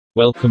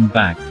Welcome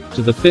back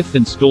to the 5th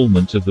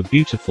installment of the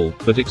beautiful,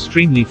 but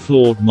extremely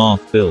flawed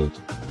Marth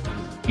build.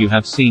 You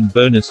have seen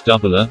bonus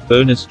doubler,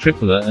 bonus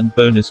tripler and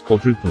bonus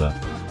quadrupler.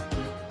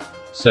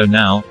 So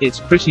now, it's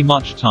pretty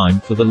much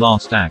time for the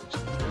last act.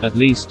 At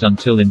least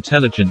until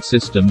Intelligent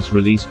Systems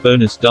release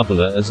bonus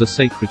doubler as a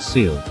sacred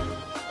seal.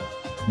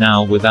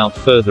 Now without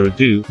further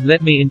ado,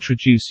 let me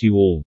introduce you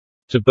all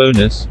to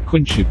bonus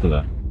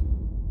Quintupler.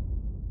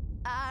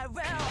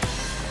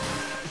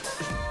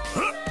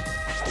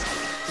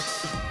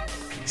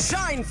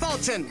 Shine,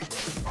 Fulton!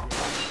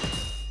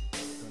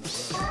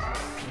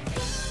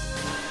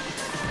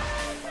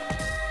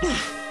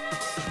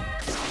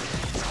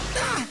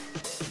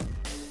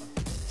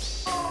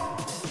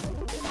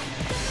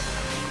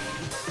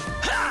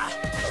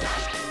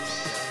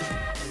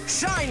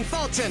 Shine,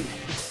 Fulton!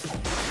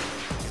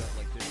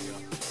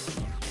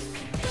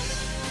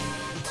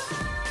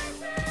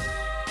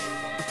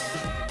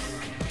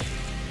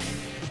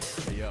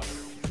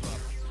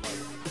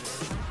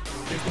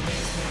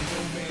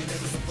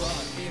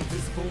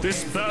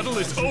 This battle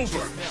is over!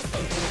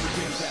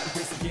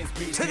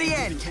 To the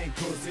end!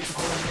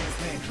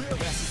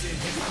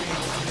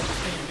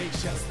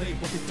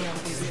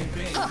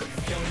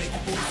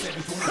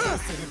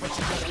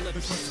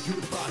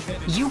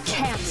 You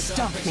can't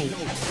stop me!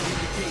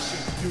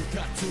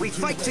 We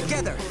fight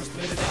together!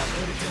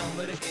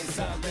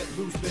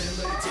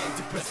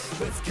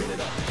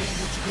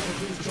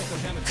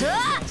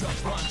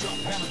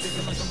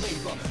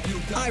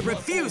 I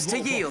refuse to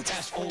yield!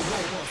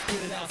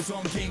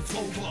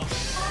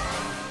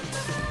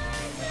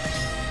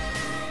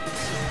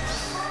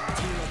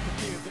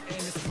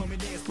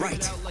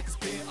 Right.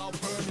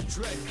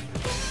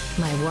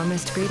 My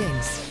warmest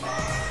greetings.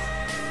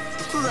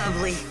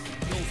 Lovely.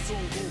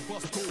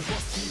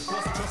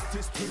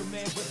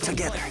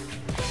 Together.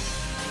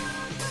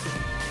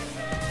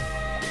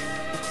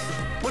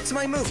 What's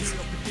my move?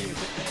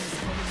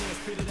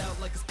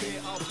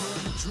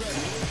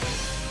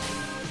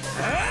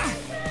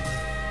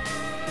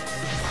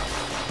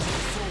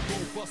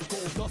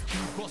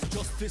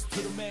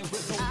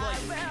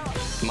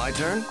 My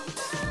turn?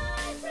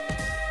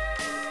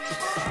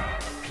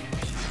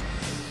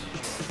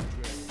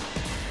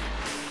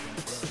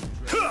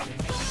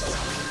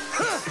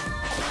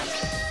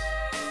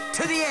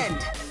 To the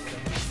end!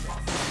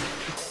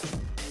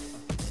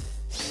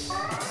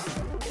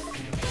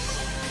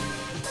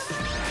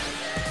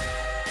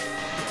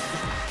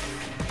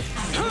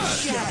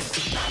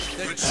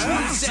 The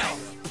true self!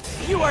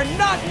 You are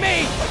not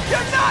me!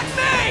 You're not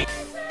me!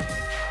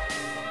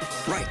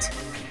 Right.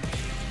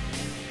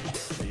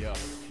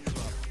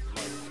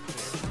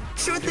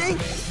 Sure thing.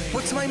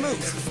 What's my move?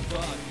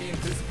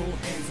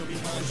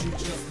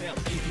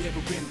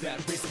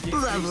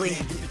 Lovely.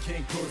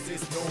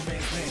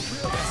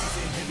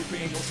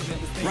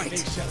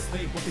 Right.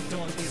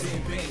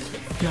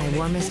 My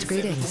warmest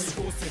greetings.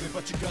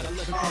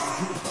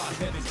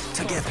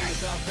 Together.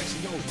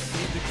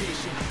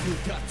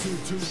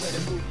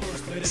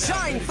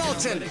 Shine,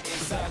 Fulton!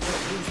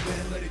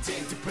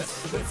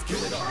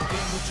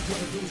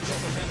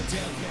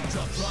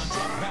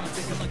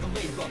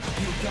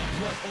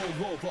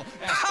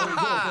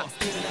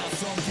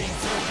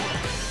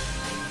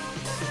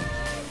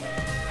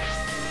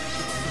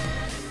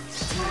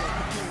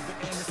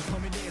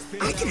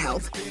 I can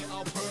help.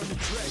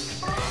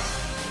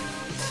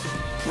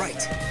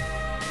 Right.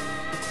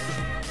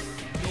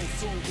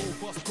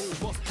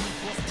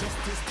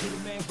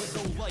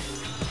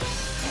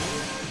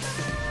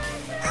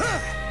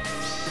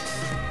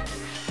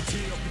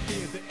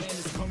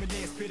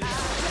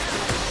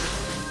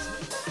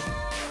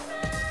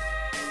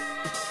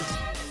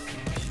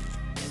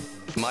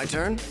 My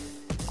turn?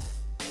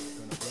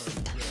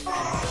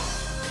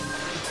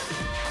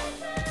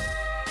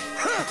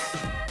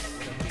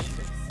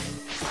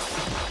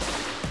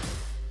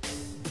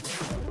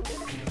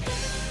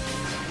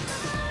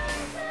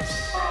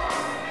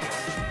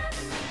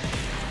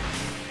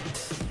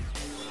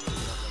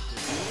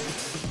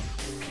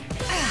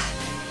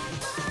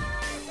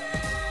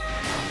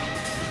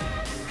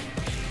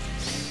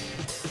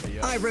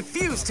 I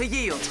refuse to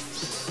yield.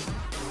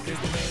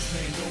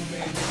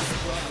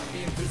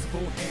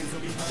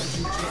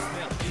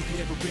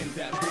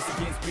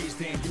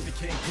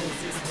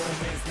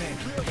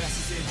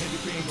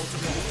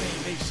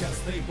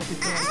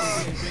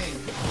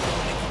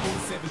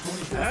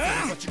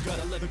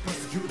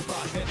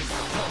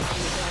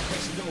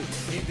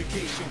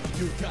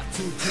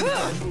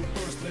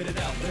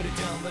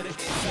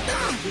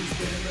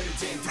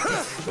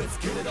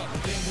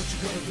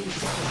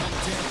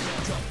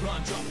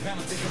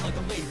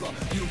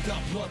 You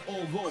got blood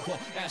all over,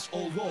 ash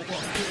all over,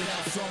 spit it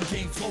out, some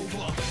game's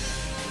over.